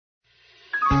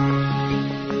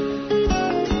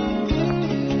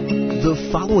The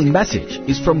following message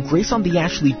is from Grace on the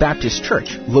Ashley Baptist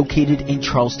Church, located in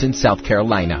Charleston, South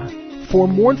Carolina. For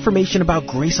more information about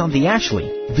Grace on the Ashley,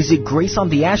 visit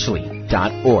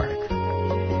graceontheashley.org.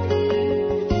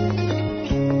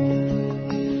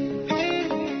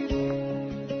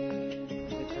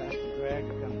 Pastor Greg,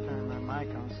 I'm going to turn my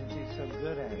mic on since he's so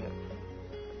good at it.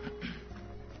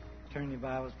 Turn your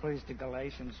Bibles, please, to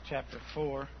Galatians chapter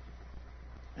 4.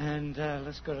 And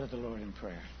let's go to the Lord in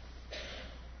prayer.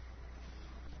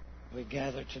 We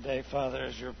gather today, Father,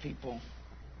 as your people,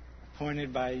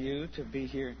 appointed by you to be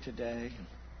here today.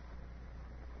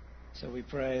 So we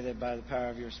pray that by the power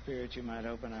of your Spirit, you might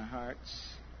open our hearts,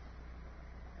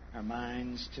 our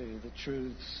minds to the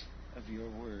truths of your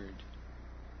word.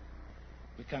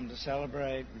 We come to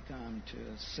celebrate, we come to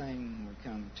sing, we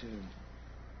come to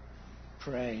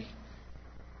pray,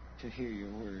 to hear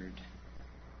your word.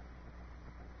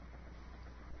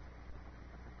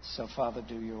 So, Father,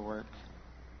 do your work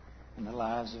in the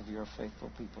lives of your faithful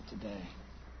people today.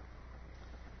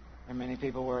 There are many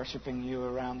people worshiping you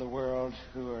around the world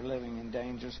who are living in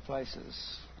dangerous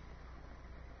places.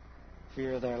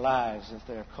 Fear their lives if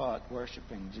they're caught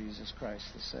worshiping Jesus Christ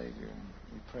the Savior. And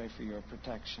we pray for your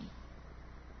protection.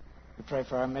 We pray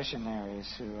for our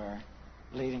missionaries who are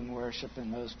leading worship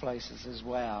in those places as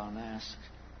well, and ask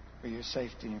for your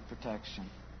safety and protection.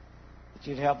 That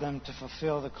you'd help them to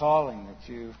fulfill the calling that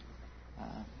you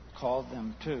called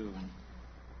them to, and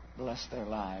bless their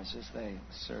lives as they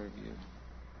serve you.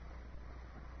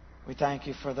 We thank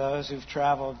you for those who've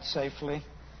traveled safely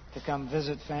to come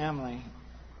visit family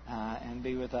and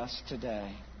be with us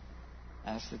today.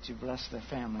 Ask that you bless their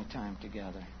family time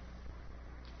together.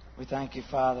 We thank you,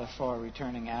 Father, for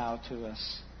returning Al to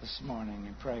us this morning,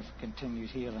 and pray for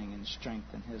continued healing and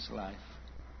strength in his life.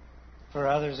 For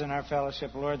others in our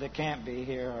fellowship, Lord, that can't be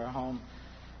here or home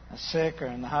sick or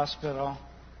in the hospital,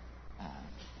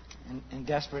 in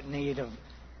desperate need of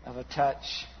a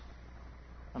touch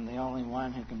from the only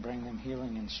one who can bring them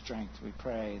healing and strength, we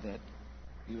pray that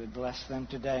you would bless them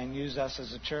today and use us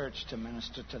as a church to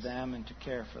minister to them and to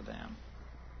care for them.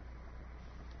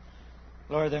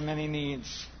 Lord, there are many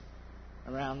needs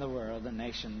around the world. The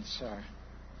nations are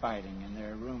fighting, and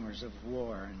there are rumors of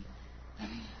war,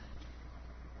 and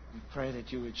we pray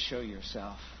that you would show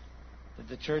yourself, that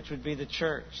the church would be the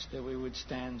church, that we would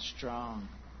stand strong,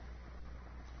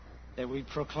 that we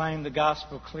proclaim the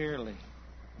gospel clearly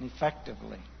and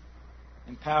effectively,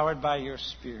 empowered by your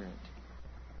Spirit.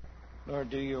 Lord,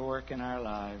 do your work in our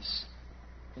lives.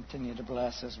 Continue to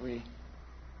bless as we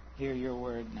hear your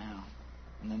word now.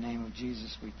 In the name of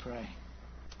Jesus we pray.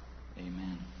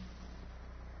 Amen.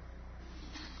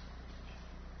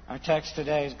 Our text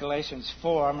today is Galatians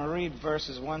 4. I'm going to read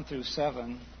verses 1 through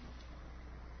 7.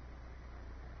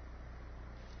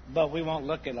 But we won't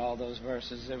look at all those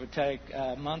verses. It would take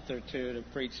a month or two to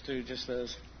preach through just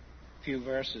those few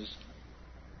verses.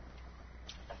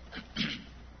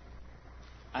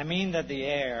 I mean that the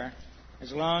heir,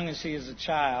 as long as he is a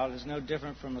child, is no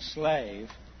different from a slave,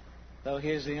 though he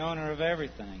is the owner of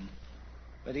everything.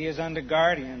 But he is under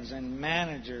guardians and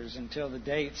managers until the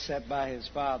date set by his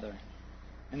father.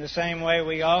 In the same way,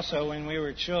 we also, when we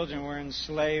were children, were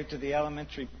enslaved to the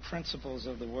elementary principles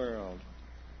of the world.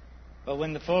 But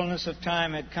when the fullness of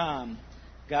time had come,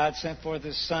 God sent forth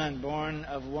His Son, born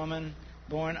of woman,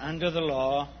 born under the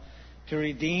law, to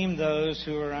redeem those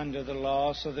who are under the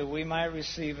law, so that we might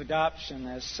receive adoption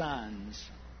as sons.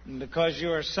 And because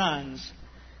you are sons,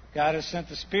 God has sent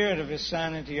the Spirit of His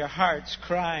Son into your hearts,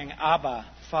 crying, Abba,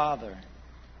 Father.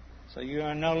 So you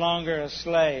are no longer a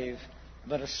slave,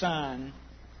 but a son.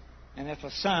 And if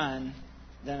a son,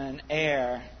 then an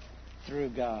heir through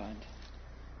God.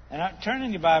 And turn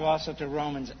in your Bible also to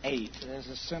Romans 8. There's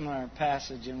a similar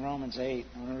passage in Romans 8.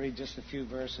 I'm going to read just a few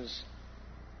verses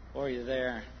for you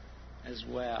there as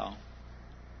well.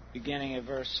 Beginning at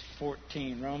verse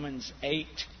 14. Romans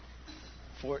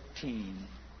 8:14.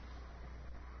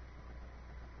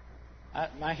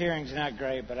 My hearing's not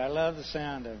great, but I love the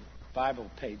sound of Bible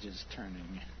pages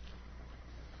turning.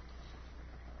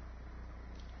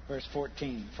 Verse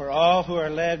 14. For all who are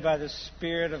led by the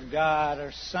Spirit of God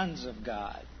are sons of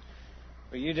God.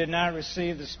 For you did not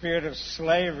receive the spirit of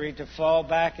slavery to fall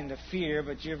back into fear,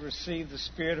 but you have received the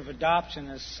spirit of adoption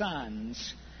as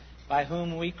sons, by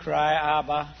whom we cry,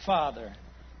 Abba, Father.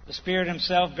 The Spirit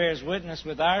Himself bears witness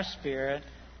with our spirit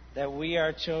that we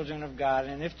are children of God.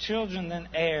 And if children, then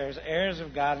heirs, heirs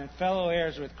of God, and fellow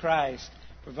heirs with Christ,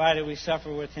 provided we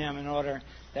suffer with Him, in order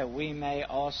that we may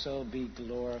also be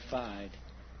glorified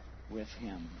with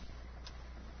Him.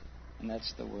 And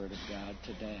that's the Word of God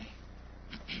today.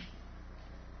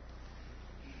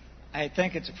 I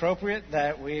think it's appropriate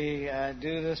that we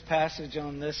do this passage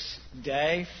on this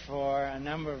day for a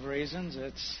number of reasons.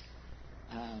 It's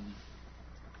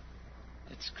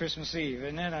Christmas Eve,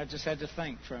 isn't it? I just had to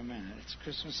think for a minute. It's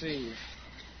Christmas Eve.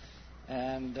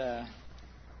 And we're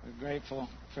grateful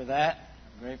for that.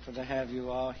 Grateful to have you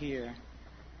all here.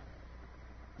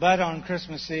 But on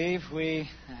Christmas Eve, we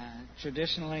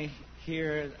traditionally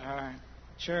here at our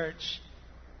church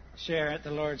share at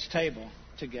the Lord's table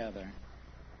together.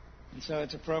 And so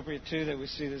it's appropriate, too, that we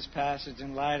see this passage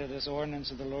in light of this ordinance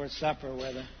of the Lord's Supper,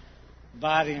 where the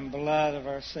body and blood of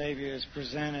our Savior is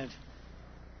presented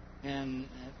in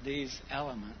these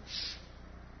elements.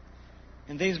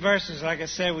 In these verses, like I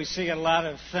said, we see a lot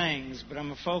of things, but I'm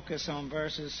going to focus on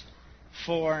verses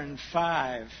 4 and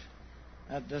 5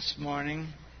 this morning.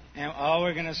 And all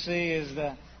we're going to see is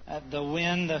the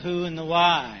when, the who, and the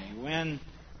why. When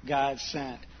God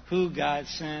sent, who God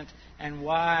sent, and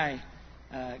why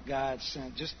God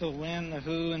sent. Just the when, the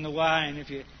who, and the why. And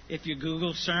if you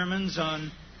Google sermons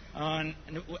on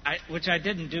which I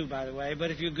didn't do, by the way,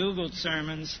 but if you Googled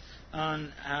sermons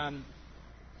on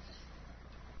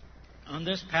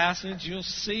this passage, you'll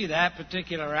see that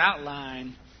particular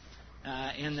outline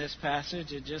in this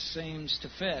passage. It just seems to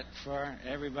fit for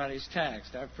everybody's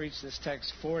text. I've preached this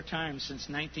text 4 times since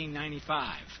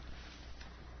 1995,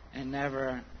 and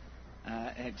never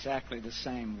exactly the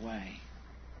same way.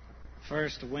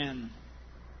 First, when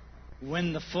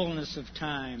the fullness of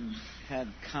time had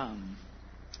come.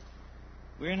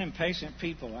 We're an impatient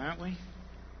people, aren't we?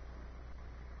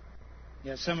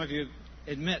 Yeah, some of you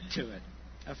admit to it.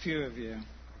 A few of you.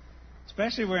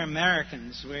 Especially we're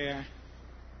Americans. I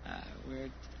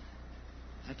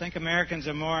think Americans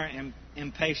are more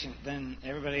impatient than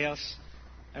everybody else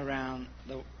around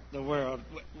the world.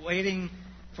 Waiting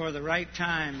for the right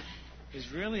time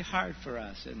is really hard for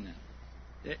us, isn't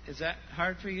it? Is that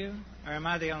hard for you? Or am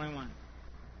I the only one?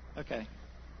 Okay.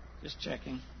 Just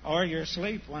checking. Or you're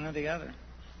asleep, one or the other.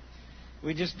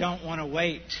 We just don't want to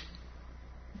wait.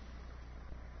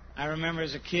 I remember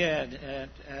as a kid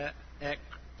at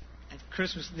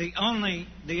Christmas, the only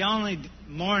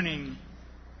morning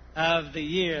of the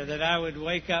year that I would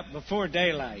wake up before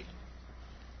daylight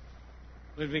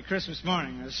would be Christmas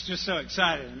morning. I was just so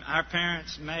excited. Our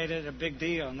parents made it a big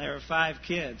deal, and there were 5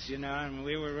 kids, and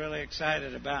we were really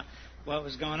excited about what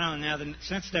was going on. Now,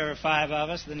 since there were 5 of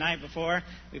us, the night before,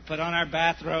 we put on our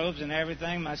bathrobes and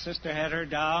everything. My sister had her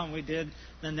doll, and we did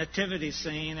the nativity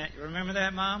scene. Remember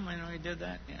that, Mom, when we did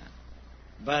that? Yeah.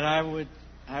 But I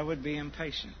would be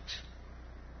impatient.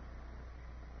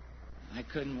 I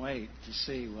couldn't wait to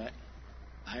see what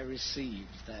I received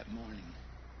that morning.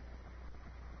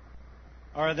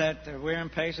 Or that we're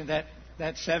impatient, that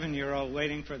 7-year-old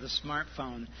waiting for the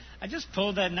smartphone. I just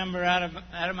pulled that number out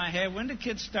of my head. When do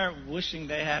kids start wishing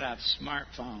they had a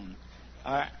smartphone?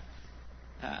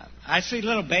 I see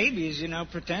little babies,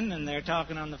 pretending they're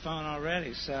talking on the phone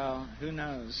already. So who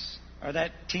knows? Or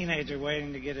that teenager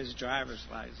waiting to get his driver's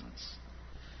license.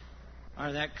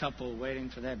 Or that couple waiting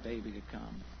for that baby to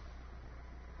come.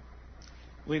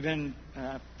 We've been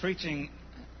preaching,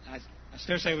 I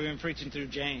still say we've been preaching through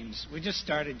James. We just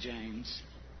started James.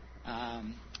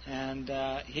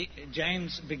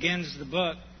 James begins the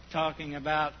book talking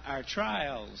about our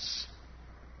trials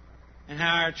and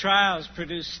how our trials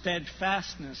produce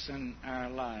steadfastness in our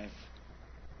life.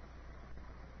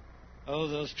 Oh,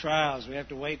 those trials. We have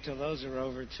to wait till those are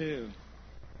over, too.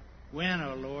 When,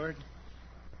 oh Lord?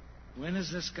 When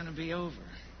is this going to be over?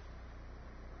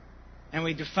 And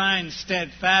we define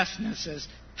steadfastness as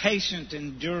patient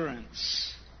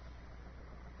endurance.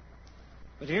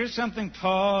 But here's something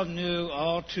Paul knew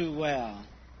all too well.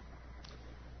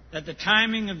 That the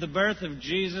timing of the birth of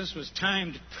Jesus was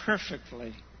timed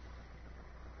perfectly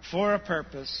for a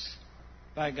purpose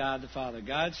by God the Father.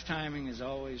 God's timing is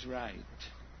always right.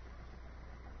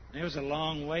 It was a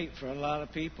long wait for a lot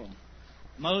of people.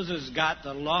 Moses got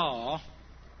the law,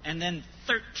 and then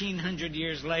 1,300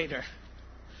 years later,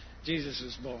 Jesus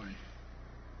was born.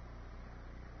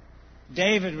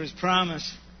 David was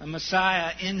promised a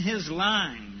Messiah in his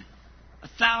line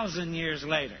 1,000 years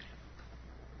later.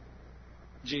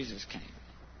 Jesus came.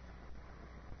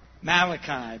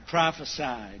 Malachi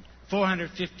prophesied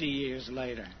 450 years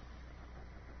later.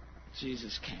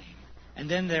 Jesus came. And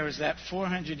then there was that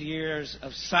 400 years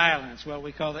of silence, what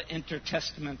we call the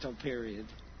intertestamental period.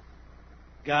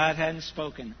 God hadn't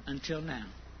spoken until now.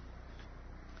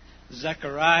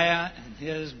 Zechariah and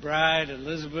his bride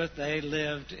Elizabeth, they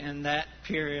lived in that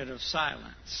period of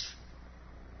silence.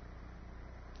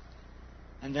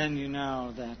 And then you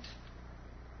know that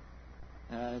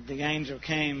the angel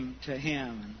came to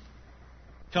him and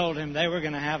told him they were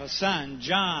going to have a son,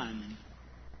 John.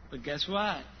 But guess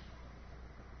what?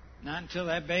 Not until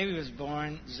that baby was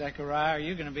born, Zechariah, are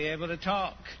you going to be able to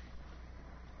talk.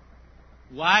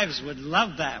 Wives would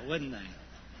love that, wouldn't they?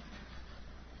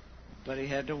 But he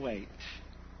had to wait.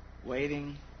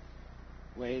 Waiting.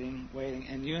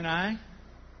 And you and I?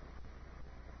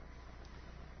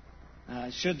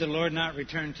 Should the Lord not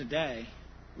return today,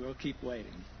 we'll keep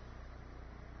waiting.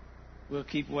 We'll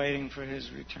keep waiting for His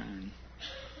return.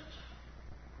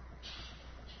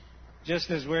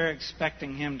 Just as we're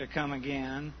expecting Him to come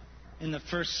again, in the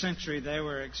first century they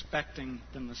were expecting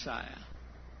the Messiah.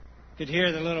 Could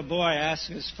hear the little boy ask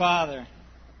his father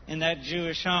in that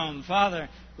Jewish home, "Father,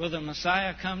 will the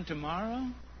Messiah come tomorrow?"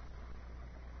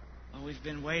 "Oh, we've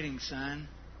been waiting, son.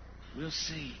 We'll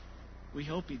see. We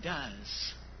hope He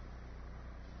does."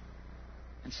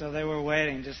 And so they were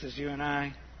waiting, just as you and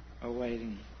I are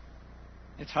waiting.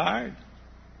 It's hard.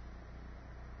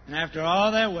 And after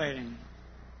all that waiting,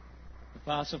 the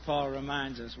Apostle Paul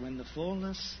reminds us, when the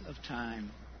fullness of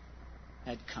time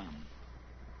had come,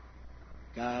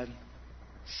 God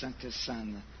sent His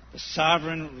Son, the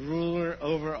sovereign ruler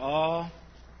over all,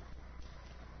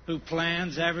 who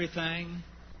plans everything,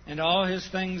 and all His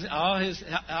things, all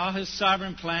His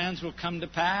sovereign plans will come to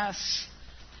pass,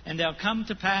 and they'll come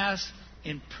to pass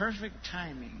in perfect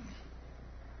timing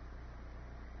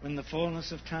when the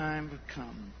fullness of time would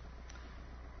come.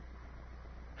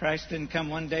 Christ didn't come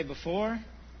one day before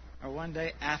or one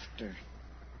day after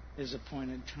His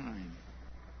appointed time.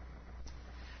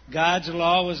 God's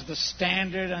law was the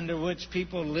standard under which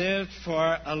people lived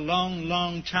for a long,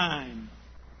 long time.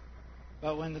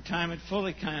 But when the time had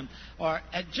fully come, or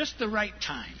at just the right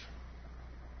time,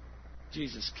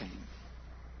 Jesus came.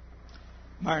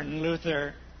 Martin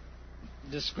Luther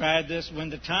described this: when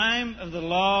the time of the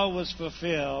law was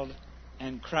fulfilled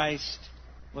and Christ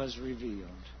was revealed.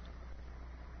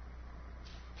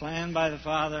 Planned by the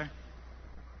Father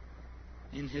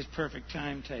in His perfect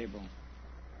timetable.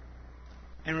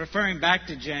 And referring back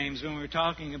to James, when we were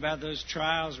talking about those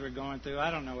trials we're going through,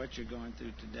 I don't know what you're going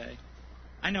through today.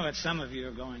 I know what some of you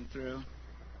are going through,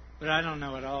 but I don't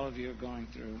know what all of you are going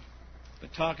through.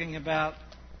 But talking about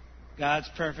God's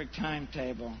perfect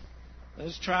timetable,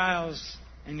 those trials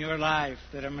in your life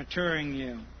that are maturing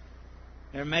you,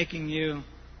 they're making you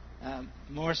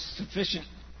more sufficient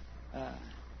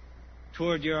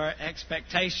toward your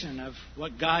expectation of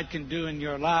what God can do in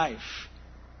your life.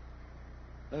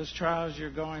 Those trials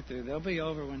you're going through, they'll be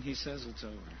over when He says it's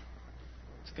over.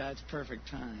 It's God's perfect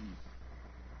time.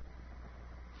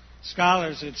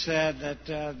 Scholars had said that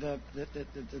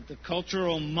the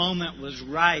cultural moment was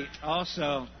right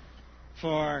also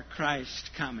for Christ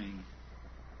coming.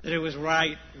 That it was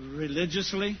right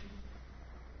religiously.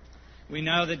 We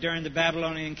know that during the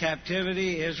Babylonian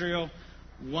captivity, Israel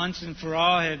once and for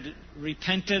all had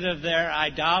repented of their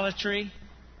idolatry.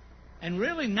 And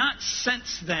really not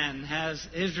since then has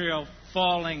Israel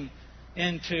fallen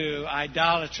into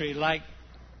idolatry like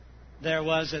there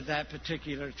was at that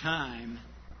particular time.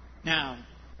 Now,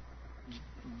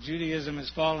 Judaism has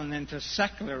fallen into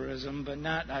secularism, but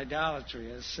not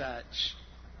idolatry as such.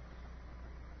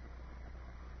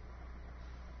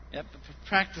 Yet the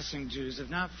practicing Jews have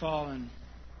not fallen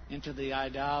into the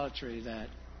idolatry that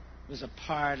was a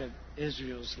part of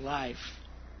Israel's life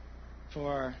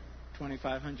for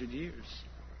 2,500 years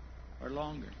or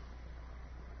longer.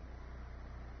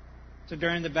 So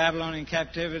during the Babylonian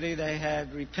captivity, they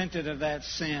had repented of that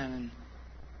sin, and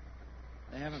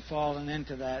they haven't fallen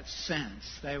into that since.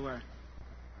 They were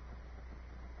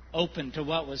open to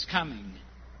what was coming.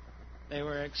 They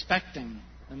were expecting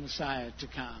the Messiah to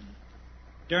come.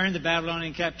 During the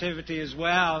Babylonian captivity as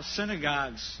well,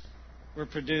 synagogues were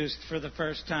produced for the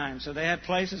first time. So they had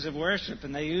places of worship,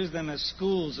 and they used them as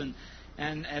schools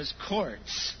and as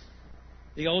courts.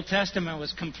 The Old Testament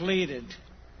was completed.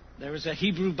 There was a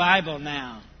Hebrew Bible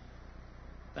now,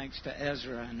 thanks to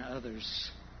Ezra and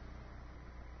others.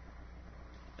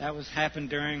 That happened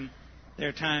during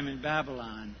their time in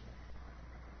Babylon.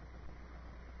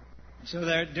 So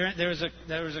there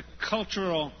was a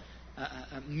cultural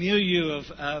milieu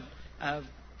of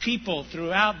people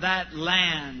throughout that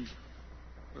land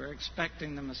who were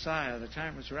expecting the Messiah. The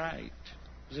time was right.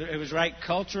 It was right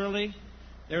culturally.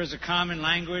 There was a common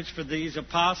language for these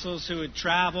apostles who would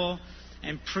travel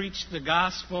and preach the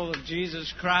gospel of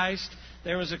Jesus Christ.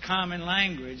 There was a common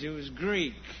language. It was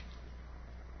Greek.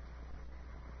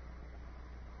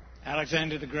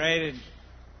 Alexander the Great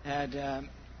had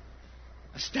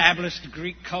established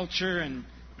Greek culture and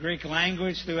Greek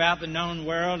language throughout the known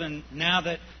world, and now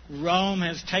that Rome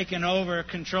has taken over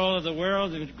control of the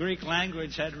world, the Greek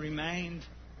language had remained.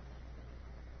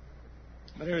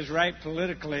 but it was right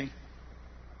politically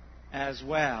as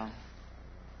well.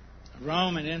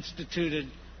 Rome had instituted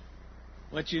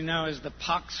what you know as the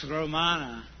Pax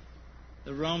Romana,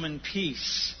 the Roman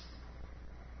peace.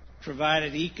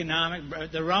 Provided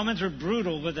economic. The Romans were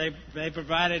brutal, but they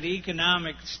provided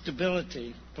economic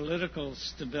stability, political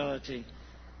stability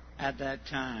at that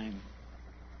time.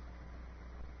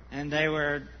 And they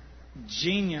were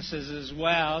geniuses as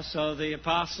well, so the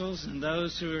apostles and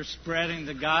those who were spreading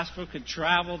the gospel could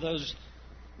travel those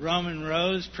Roman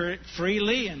roads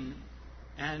freely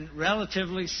and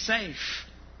relatively safe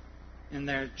in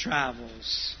their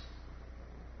travels.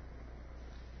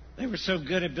 They were so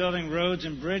good at building roads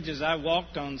and bridges, I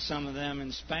walked on some of them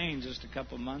in Spain just a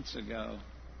couple months ago.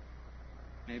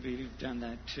 Maybe you've done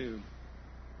that too.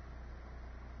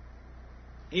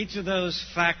 Each of those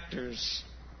factors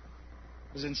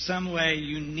was in some way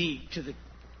unique to the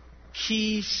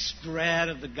key spread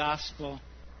of the gospel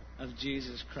of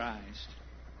Jesus Christ.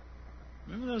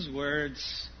 Remember those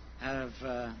words out of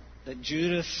that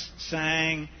Judas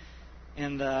sang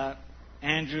in the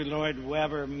Andrew Lloyd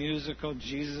Webber musical,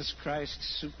 Jesus Christ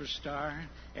Superstar?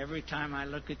 Every time I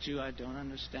look at you, I don't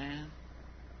understand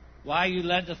why you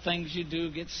let the things you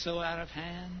do get so out of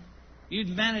hand. You'd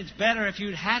manage better if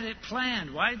you'd had it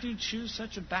planned. Why did you choose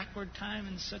such a backward time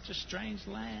in such a strange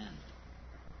land?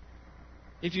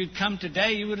 If you'd come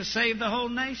today, you would have saved the whole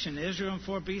nation. Israel in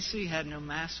 4 BC had no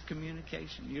mass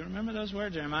communication. You remember those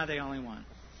words, or am I the only one?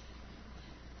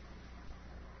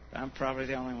 I'm probably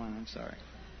the only one. I'm sorry.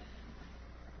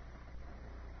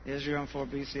 Israel in 4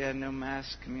 BC had no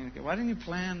mass communication. Why didn't you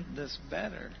plan this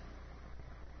better?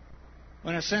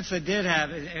 Well, in a sense, they did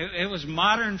have it. It was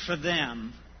modern for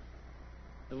them,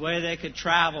 the way they could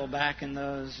travel back in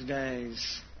those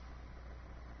days,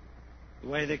 the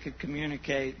way they could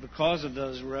communicate because of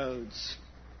those roads.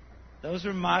 Those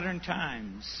were modern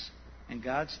times, and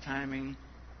God's timing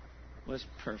was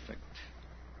perfect.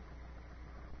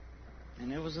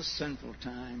 And it was a sinful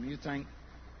time. You think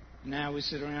now we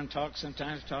sit around and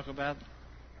talk about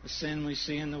the sin we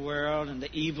see in the world and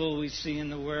the evil we see in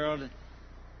the world.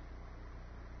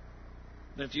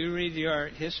 But if you read your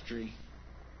history,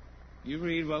 you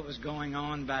read what was going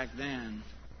on back then,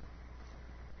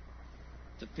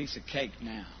 it's a piece of cake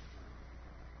now.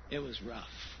 It was rough.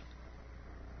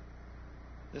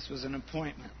 This was an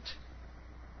appointment.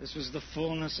 This was the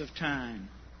fullness of time.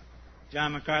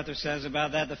 John MacArthur says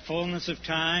about that, the fullness of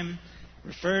time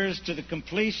refers to the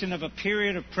completion of a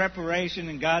period of preparation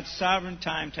in God's sovereign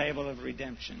timetable of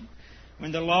redemption.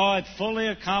 When the law had fully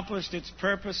accomplished its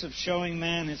purpose of showing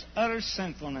man his utter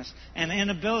sinfulness and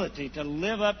inability to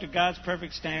live up to God's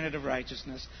perfect standard of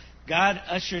righteousness, God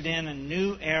ushered in a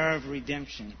new era of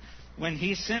redemption. When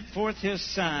He sent forth His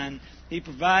Son, He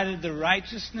provided the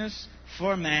righteousness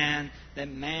for man that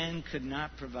man could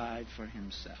not provide for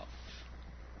himself.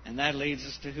 And that leads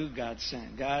us to who God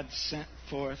sent. God sent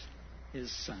forth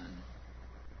His Son.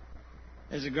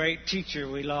 There's a great teacher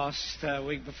we lost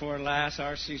week before last,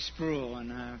 R.C. Sproul,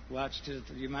 and I watched it.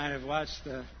 You might have watched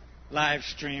the live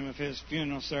stream of his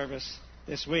funeral service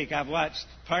this week. I've watched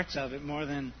parts of it more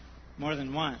than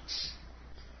once.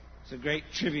 It's a great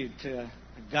tribute to a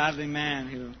godly man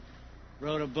who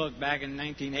wrote a book back in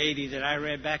 1980 that I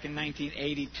read back in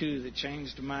 1982 that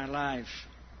changed my life.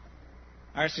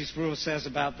 R.C. Sproul says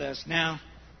about this, now,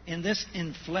 in this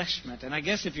enfleshment, and I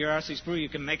guess if you're R.C. Sproul, you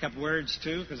can make up words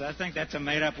too, because I think that's a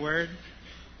made-up word.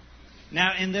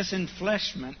 Now, in this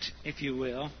enfleshment, if you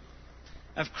will,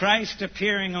 of Christ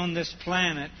appearing on this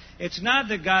planet, it's not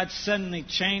that God suddenly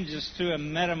changes through a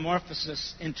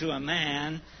metamorphosis into a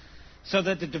man, so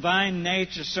that the divine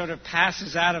nature sort of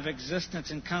passes out of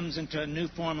existence and comes into a new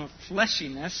form of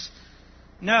fleshiness.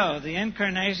 No, the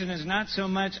incarnation is not so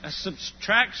much a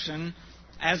subtraction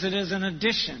as it is an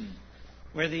addition,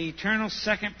 where the eternal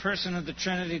second person of the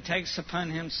Trinity takes upon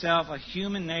Himself a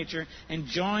human nature and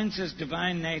joins His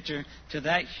divine nature to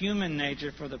that human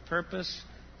nature for the purpose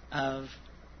of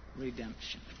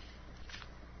redemption.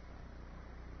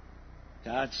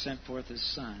 God sent forth His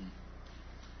Son.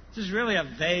 This is really a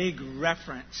vague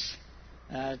reference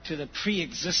to the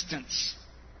pre-existence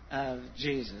of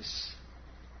Jesus.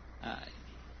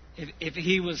 If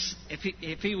he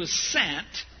was sent,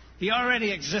 He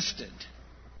already existed.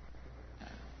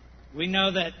 We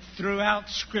know that throughout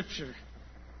Scripture,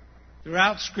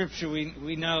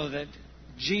 we know that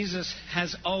Jesus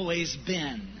has always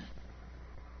been.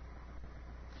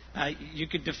 You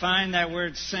could define that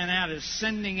word sent out as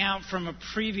sending out from a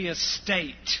previous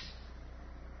state.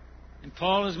 And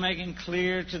Paul is making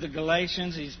clear to the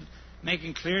Galatians, he's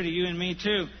making clear to you and me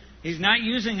too, He's not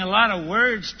using a lot of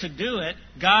words to do it.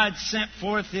 God sent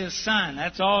forth His Son.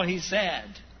 That's all He said.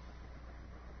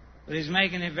 But He's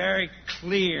making it very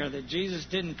clear that Jesus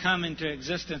didn't come into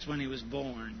existence when He was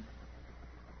born.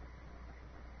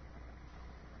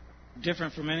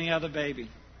 Different from any other baby.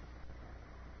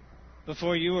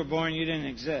 Before you were born, you didn't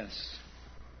exist.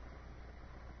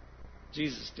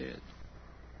 Jesus did.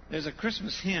 There's a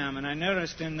Christmas hymn, and I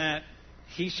noticed in that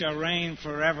He shall reign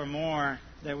forevermore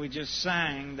that we just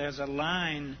sang, there's a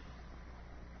line,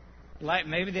 like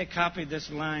maybe they copied this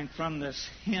line from this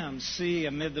hymn, See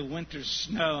Amid the Winter's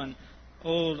Snow, an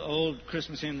old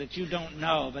Christmas hymn that you don't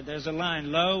know, but there's a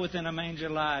line, Lo, within a manger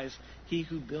lies He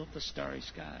who built the starry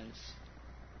skies.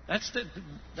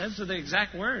 Those are the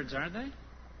exact words, aren't they?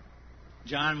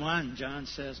 John 1, John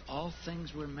says, all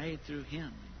things were made through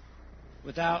Him.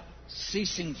 Without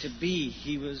ceasing to be,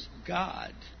 He was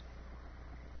God.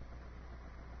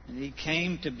 And He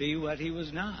came to be what He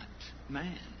was not,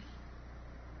 man.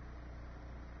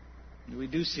 And we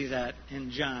do see that in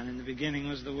John. In the beginning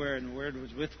was the Word, and the Word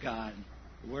was with God.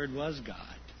 The Word was God.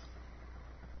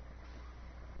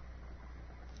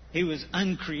 He was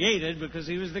uncreated because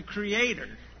He was the Creator.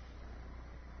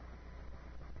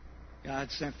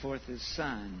 God sent forth His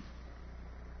Son.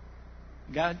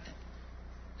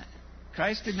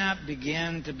 Christ did not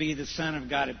begin to be the Son of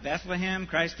God at Bethlehem.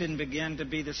 Christ didn't begin to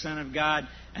be the Son of God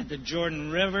at the Jordan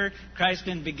River. Christ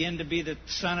didn't begin to be the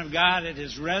Son of God at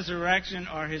His resurrection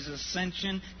or His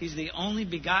ascension. He's the only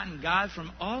begotten God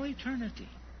from all eternity.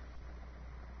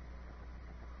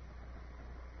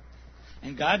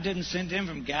 And God didn't send Him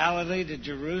from Galilee to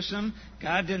Jerusalem.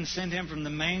 God didn't send Him from the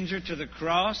manger to the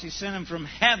cross. He sent Him from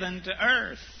heaven to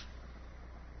earth.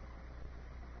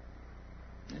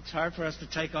 It's hard for us to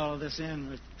take all of this in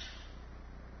with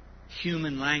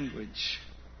human language.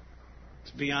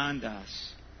 It's beyond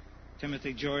us.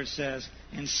 Timothy George says,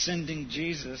 in sending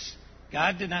Jesus,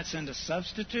 God did not send a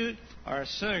substitute or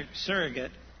a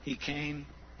surrogate. He came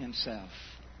Himself.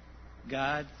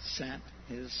 God sent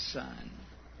His Son.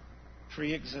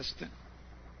 Pre-existent.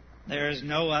 There is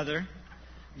no other.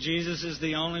 Jesus is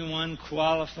the only one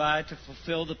qualified to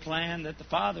fulfill the plan that the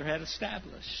Father had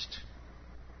established.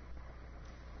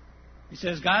 He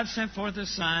says, God sent forth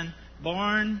His Son,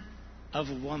 born of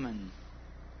a woman,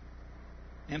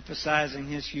 emphasizing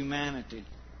His humanity.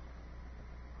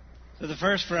 So the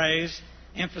first phrase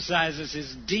emphasizes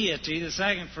His deity. The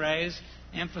second phrase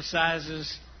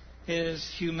emphasizes His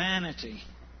humanity.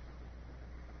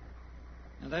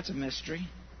 Now that's a mystery.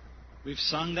 We've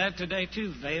sung that today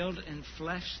too. Veiled in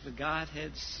flesh, the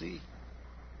Godhead see.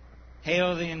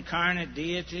 Hail the incarnate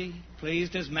deity,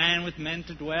 pleased as man with men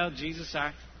to dwell. Jesus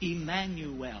our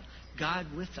Emmanuel,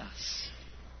 God with us.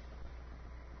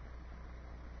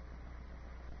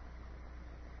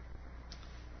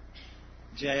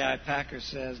 J.I. Packer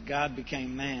says, God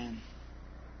became man.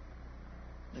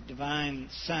 The divine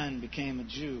Son became a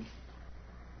Jew.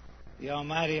 The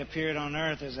Almighty appeared on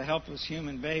earth as a helpless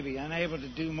human baby, unable to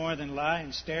do more than lie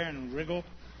and stare and wriggle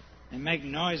and make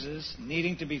noises,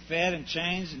 needing to be fed and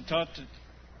changed and taught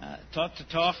to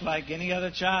talk like any other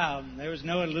child. There was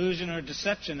no illusion or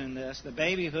deception in this. The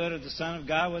babyhood of the Son of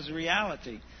God was a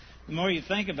reality. The more you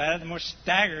think about it, the more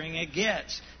staggering it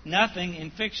gets. Nothing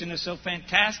in fiction is so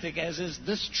fantastic as is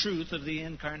this truth of the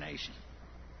Incarnation.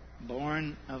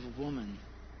 Born of a woman.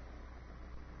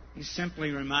 He's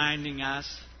simply reminding us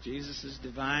Jesus is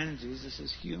divine and Jesus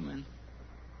is human.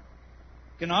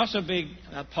 It can also be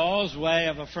Paul's way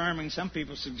of affirming, some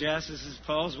people suggest this is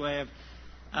Paul's way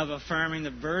of affirming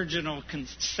the virginal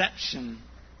conception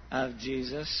of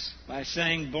Jesus. By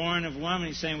saying born of woman,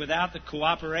 he's saying without the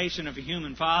cooperation of a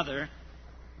human father,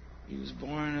 He was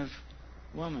born of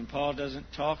woman. Paul doesn't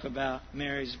talk about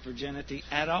Mary's virginity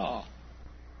at all.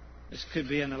 This could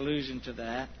be an allusion to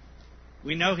that.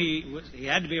 We know he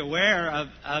had to be aware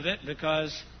of it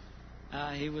because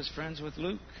he was friends with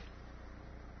Luke.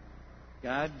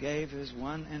 God gave His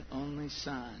one and only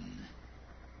Son.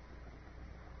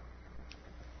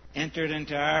 Entered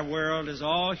into our world as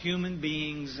all human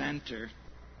beings enter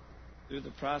through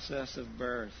the process of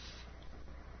birth.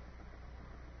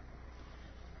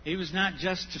 He was not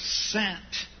just sent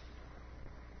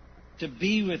to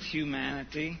be with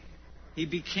humanity. He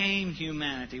became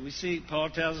humanity. We see, Paul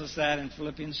tells us that in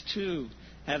Philippians 2.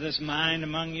 Have this mind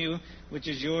among you, which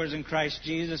is yours in Christ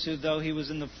Jesus, who though He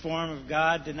was in the form of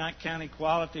God, did not count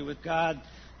equality with God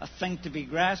a thing to be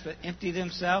grasped, but emptied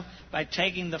Himself by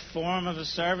taking the form of a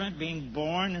servant, being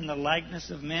born in the likeness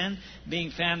of men,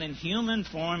 being found in human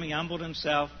form, He humbled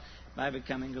Himself by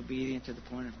becoming obedient to the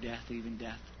point of death, even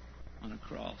death on a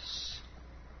cross.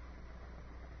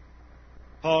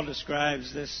 Paul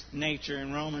describes this nature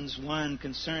in Romans 1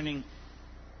 concerning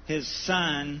his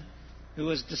son, who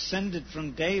was descended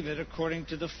from David according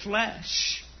to the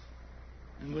flesh,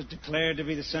 and was declared to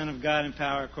be the Son of God in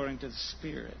power according to the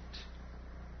Spirit.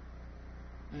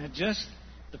 And at just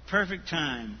the perfect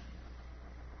time,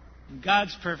 in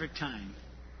God's perfect time,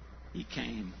 He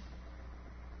came.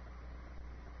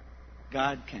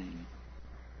 God came.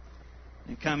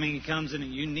 And coming, He comes in a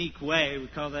unique way. We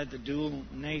call that the dual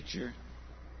nature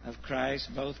of Christ,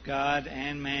 both God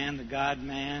and man. The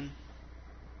God-man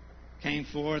came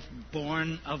forth,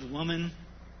 born of woman.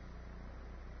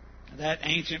 That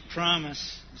ancient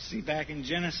promise, you see back in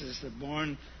Genesis, the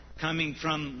born coming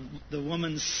from the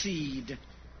woman's seed.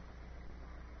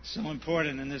 So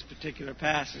important in this particular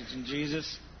passage. And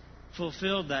Jesus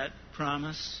fulfilled that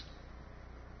promise.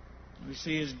 We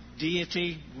see His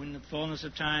deity. When the fullness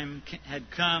of time had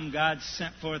come, God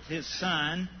sent forth His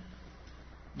Son,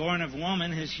 born of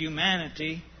woman, His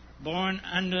humanity, born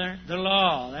under the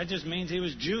law. That just means He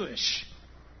was Jewish.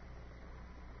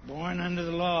 Born under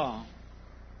the law.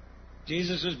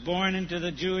 Jesus was born into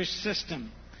the Jewish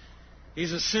system.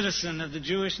 He's a citizen of the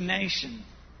Jewish nation.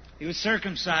 He was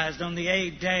circumcised on the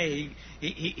 8th day.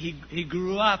 He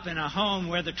grew up in a home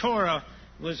where the Torah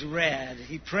was read.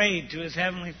 He prayed to His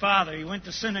Heavenly Father. He went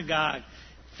to synagogue,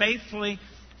 faithfully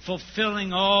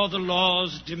fulfilling all the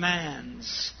law's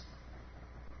demands.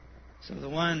 So the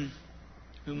one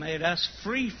who made us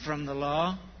free from the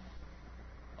law,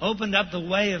 opened up the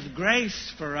way of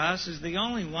grace for us, is the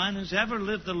only one who's ever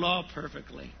lived the law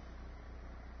perfectly.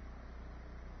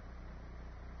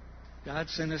 God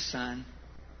sent His Son,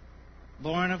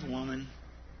 born of woman,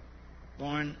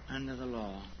 born under the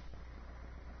law.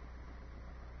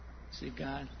 See,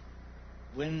 God,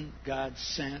 when God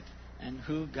sent and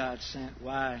who God sent,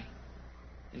 why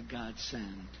did God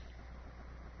send?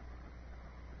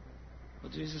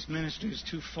 Well, Jesus' ministry is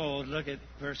twofold. Look at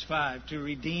verse 5. To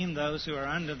redeem those who are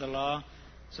under the law,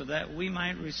 so that we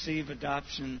might receive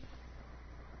adoption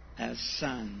as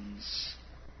sons.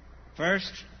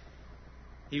 First,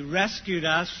 He rescued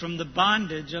us from the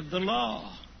bondage of the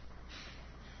law.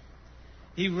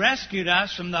 He rescued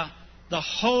us from the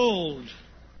hold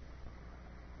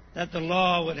that the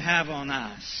law would have on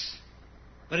us.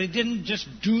 But He didn't just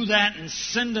do that and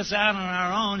send us out on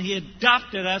our own. He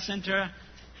adopted us into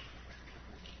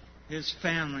His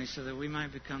family so that we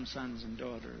might become sons and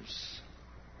daughters.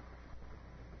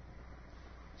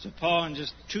 So Paul, in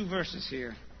just 2 verses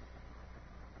here,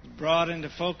 brought into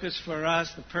focus for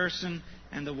us the person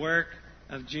and the work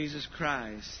of Jesus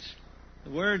Christ.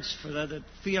 The words for that, the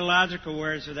theological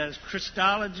words for that is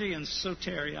Christology and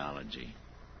soteriology.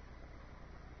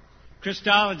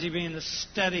 Christology being the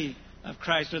study of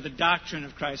Christ or the doctrine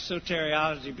of Christ.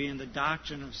 Soteriology being the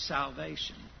doctrine of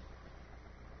salvation.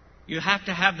 You have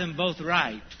to have them both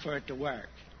right for it to work.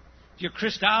 If your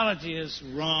Christology is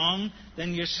wrong,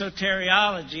 then your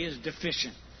soteriology is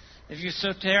deficient. If your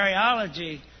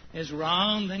soteriology is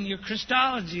wrong, then your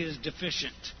Christology is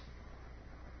deficient.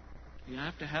 You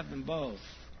have to have them both.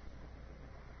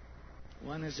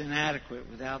 One is inadequate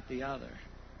without the other.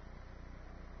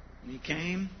 And He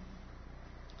came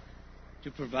to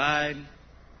provide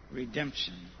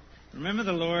redemption. Remember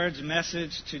the Lord's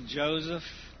message to Joseph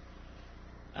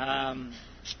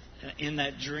in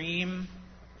that dream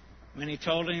when He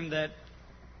told him that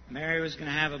Mary was going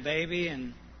to have a baby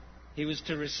and he was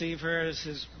to receive her as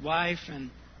his wife and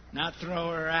not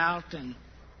throw her out,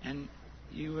 and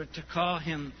you were to call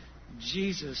Him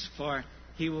Jesus, for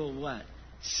He will what?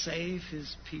 Save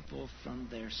His people from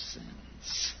their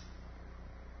sins.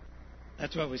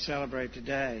 That's what we celebrate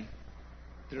today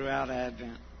throughout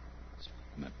Advent,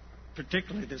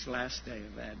 particularly this last day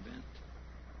of Advent.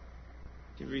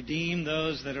 To redeem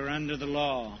those that are under the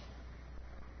law.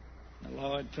 The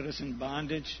law had put us in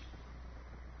bondage.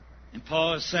 And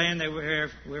Paul is saying that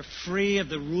we're free of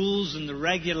the rules and the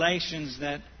regulations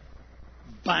that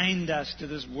bind us to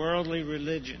this worldly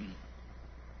religion.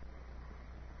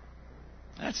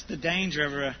 That's the danger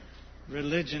of a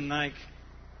religion like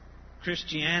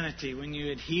Christianity, when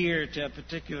you adhere to a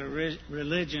particular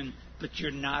religion, but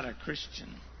you're not a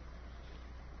Christian.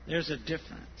 There's a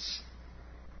difference.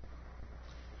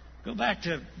 Go back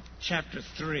to chapter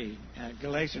 3,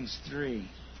 Galatians 3.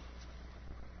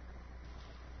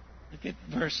 Look at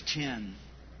verse 10.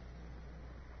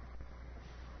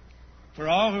 For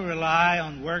all who rely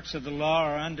on works of the law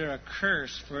are under a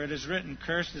curse, for it is written,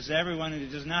 cursed is everyone who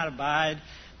does not abide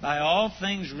by all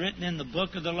things written in the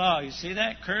book of the law. You see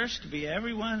that? Cursed to be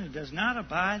everyone who does not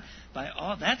abide by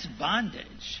all. That's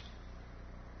bondage.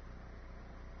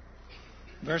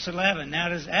 Verse 11, now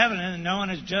it is evident that no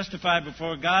one is justified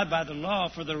before God by the law,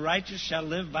 for the righteous shall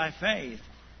live by faith.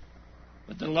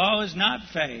 But the law is not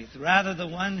faith. Rather, the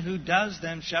one who does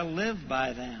them shall live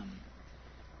by them.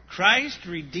 Christ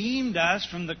redeemed us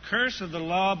from the curse of the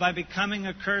law by becoming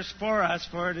a curse for us,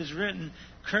 for it is written,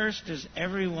 cursed is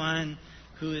everyone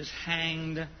who is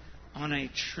hanged on a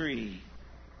tree.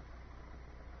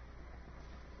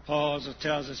 Paul also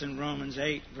tells us in Romans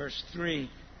 8, verse 3,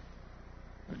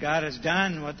 for God has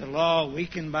done what the law,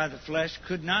 weakened by the flesh,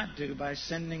 could not do by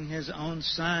sending His own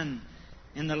Son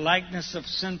in the likeness of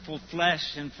sinful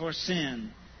flesh, and for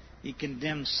sin He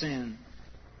condemned sin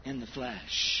in the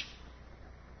flesh.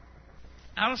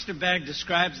 Alistair Begg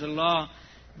describes the law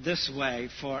this way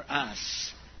for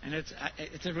us. And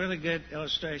it's a really good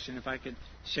illustration, if I could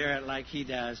share it like he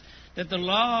does. That the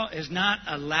law is not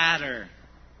a ladder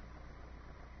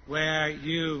where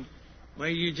you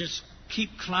just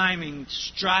keep climbing,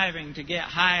 striving to get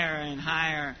higher and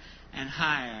higher and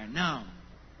higher. No,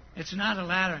 it's not a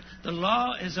ladder. The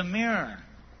law is a mirror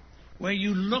where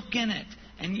you look in it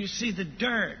and you see the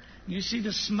dirt. You see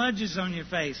the smudges on your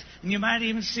face. And you might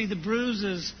even see the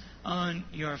bruises on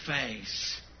your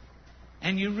face.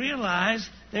 And you realize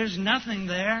there's nothing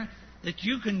there that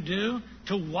you can do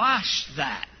to wash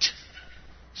that.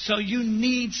 So you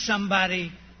need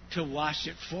somebody to wash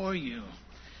it for you.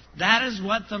 That is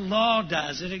what the law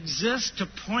does. It exists to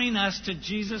point us to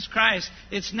Jesus Christ.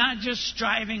 It's not just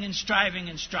striving and striving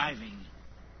and striving.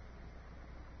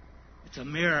 It's a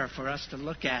mirror for us to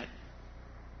look at,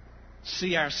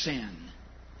 see our sin,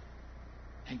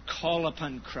 and call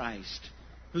upon Christ,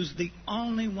 who's the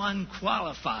only one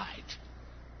qualified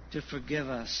to forgive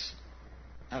us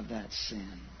of that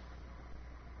sin.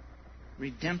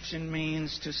 Redemption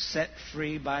means to set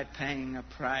free by paying a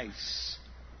price.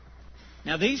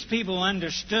 Now, these people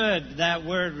understood that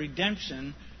word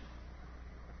redemption.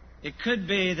 It could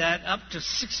be that up to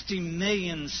 60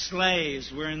 million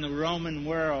slaves were in the Roman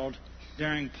world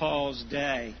during Paul's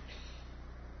day.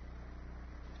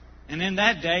 And in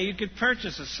that day, you could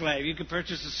purchase a slave. You could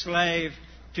purchase a slave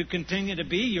to continue to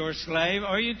be your slave,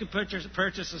 or you could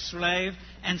purchase a slave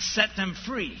and set them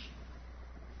free.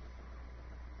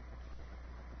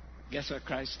 Guess what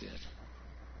Christ did?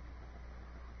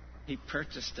 He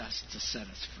purchased us to set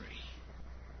us free.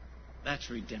 That's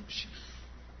redemption.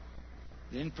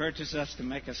 He didn't purchase us to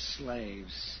make us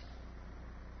slaves.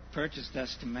 He purchased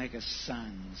us to make us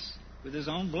sons with His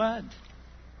own blood,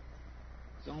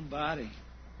 His own body.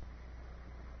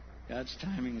 God's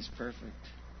timing is perfect.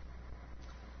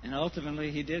 And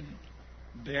ultimately, He did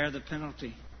bear the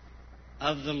penalty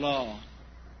of the law,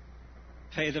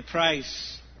 pay the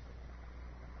price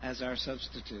as our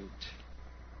substitute.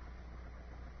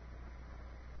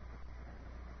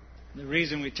 The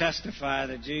reason we testify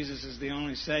that Jesus is the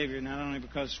only Savior, not only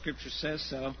because Scripture says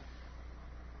so,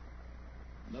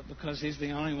 but because He's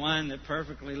the only one that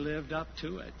perfectly lived up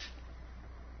to it.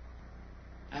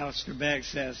 Alistair Begg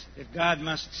says, if God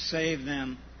must save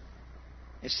them,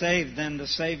 then the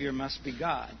Savior must be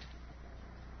God.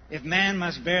 If man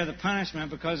must bear the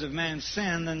punishment because of man's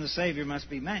sin, then the Savior must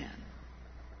be man.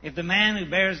 If the man who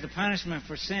bears the punishment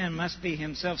for sin must be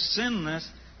himself sinless,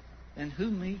 then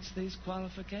who meets these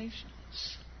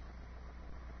qualifications?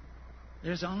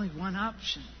 There's only one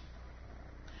option.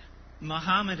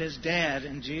 Muhammad is dead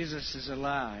and Jesus is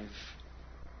alive.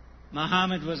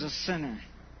 Muhammad was a sinner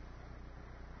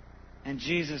and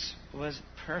Jesus was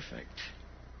perfect.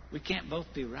 We can't both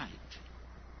be right.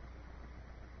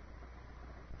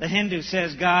 The Hindu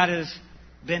says God has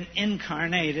been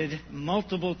incarnated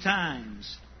multiple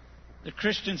times. The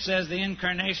Christian says the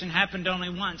incarnation happened only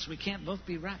once. We can't both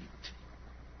be right.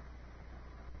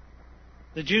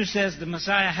 The Jew says the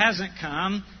Messiah hasn't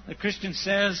come. The Christian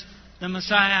says the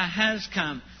Messiah has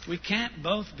come. We can't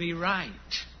both be right.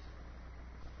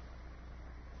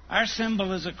 Our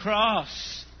symbol is a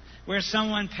cross where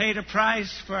someone paid a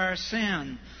price for our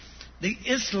sin. The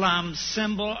Islam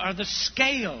symbol are the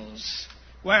scales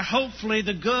where hopefully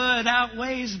the good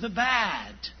outweighs the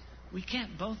bad. We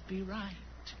can't both be right.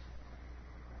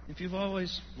 If you've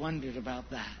always wondered about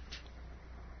that,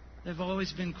 there have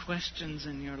always been questions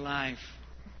in your life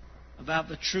about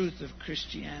the truth of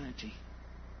Christianity.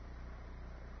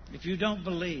 If you don't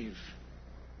believe,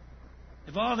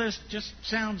 if all this just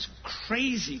sounds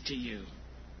crazy to you,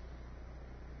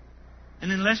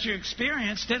 and unless you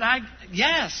experienced it,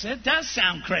 yes, it does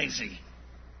sound crazy.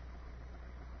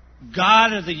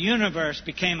 God of the universe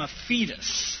became a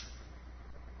fetus.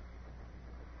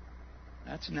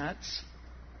 That's nuts.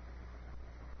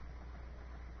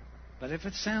 But if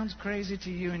it sounds crazy to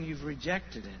you and you've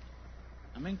rejected it,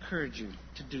 I'm going to encourage you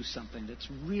to do something that's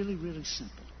really, really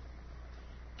simple.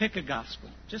 Pick a gospel.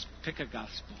 Just pick a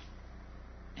gospel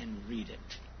and read it.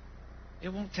 It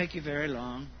won't take you very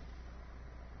long.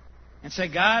 And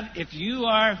say, God, if you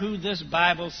are who this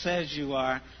Bible says you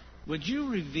are, would you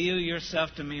reveal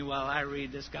yourself to me while I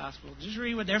read this gospel? Just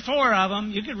read what. There are 4 of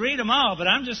them. You could read them all, but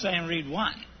I'm just saying read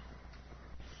one.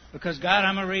 Because, God,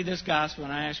 I'm going to read this gospel,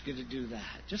 and I ask you to do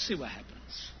that. Just see what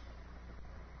happens.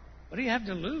 What do you have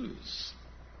to lose?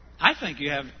 I think you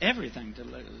have everything to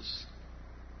lose.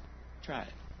 Try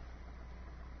it.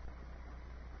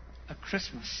 A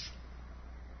Christmas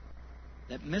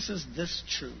that misses this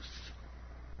truth.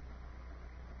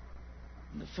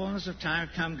 In the fullness of time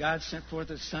come, God sent forth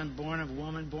His Son, born of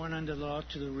woman, born under the law,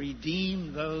 to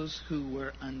redeem those who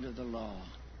were under the law.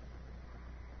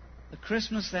 The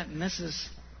Christmas that misses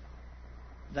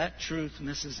that truth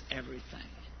misses everything.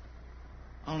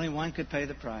 Only one could pay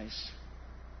the price,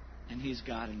 and He's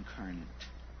God incarnate,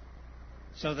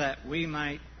 so that we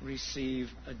might receive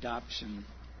adoption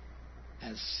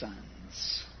as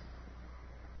sons.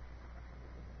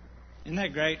 Isn't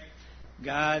that great?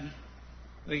 God,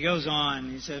 He goes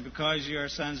on. He says, because you are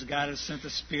sons, God has sent the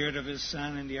Spirit of His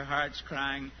Son into your hearts,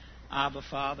 crying, Abba,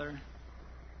 Father.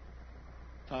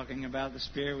 Talking about the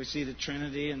Spirit, we see the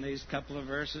Trinity in these couple of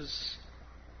verses.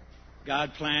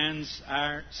 God plans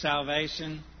our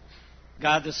salvation.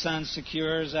 God the Son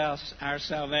secures our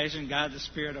salvation. God the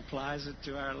Spirit applies it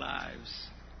to our lives.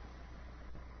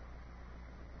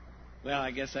 Well, I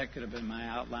guess that could have been my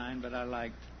outline, but I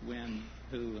liked when,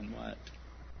 who, and what.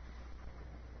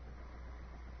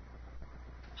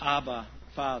 Abba,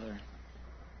 Father.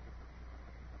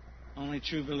 Only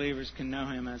true believers can know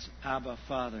Him as Abba,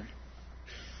 Father,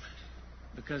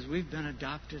 because we've been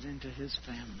adopted into His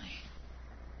family.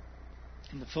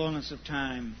 In the fullness of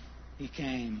time, He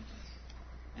came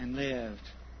and lived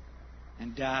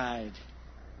and died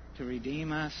to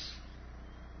redeem us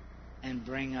and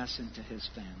bring us into His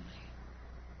family.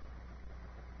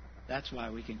 That's why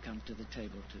we can come to the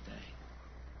table today.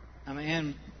 I'm going to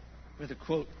end with a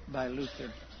quote by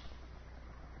Luther.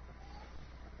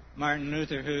 Martin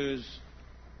Luther, whose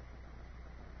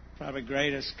probably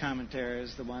greatest commentary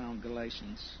is the one on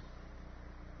Galatians.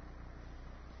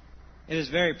 It is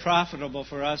very profitable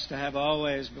for us to have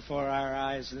always before our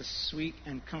eyes this sweet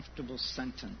and comfortable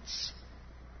sentence,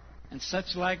 and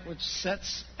such like which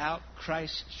sets out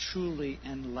Christ truly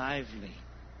and lively,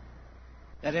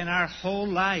 that in our whole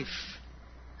life,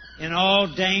 in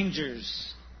all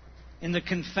dangers, in the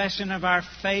confession of our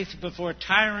faith before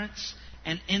tyrants,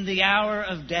 and in the hour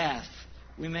of death,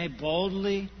 we may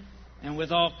boldly and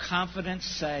with all confidence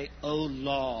say, O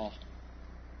law,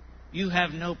 you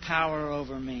have no power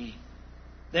over me.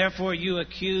 Therefore you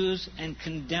accuse and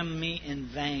condemn me in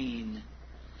vain.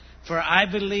 For I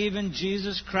believe in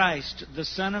Jesus Christ, the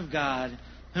Son of God,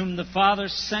 whom the Father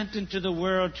sent into the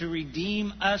world to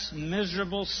redeem us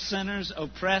miserable sinners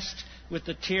oppressed with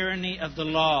the tyranny of the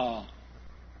law.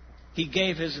 He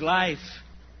gave His life.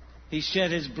 He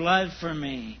shed His blood for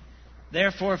me.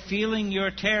 Therefore, feeling your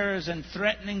terrors and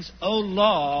threatenings, O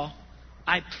law,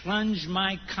 I plunge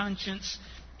my conscience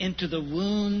into the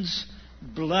wounds,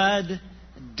 blood,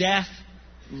 death,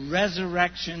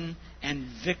 resurrection, and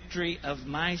victory of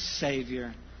my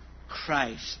Savior,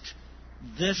 Christ.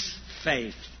 This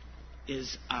faith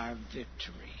is our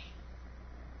victory.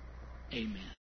 Amen.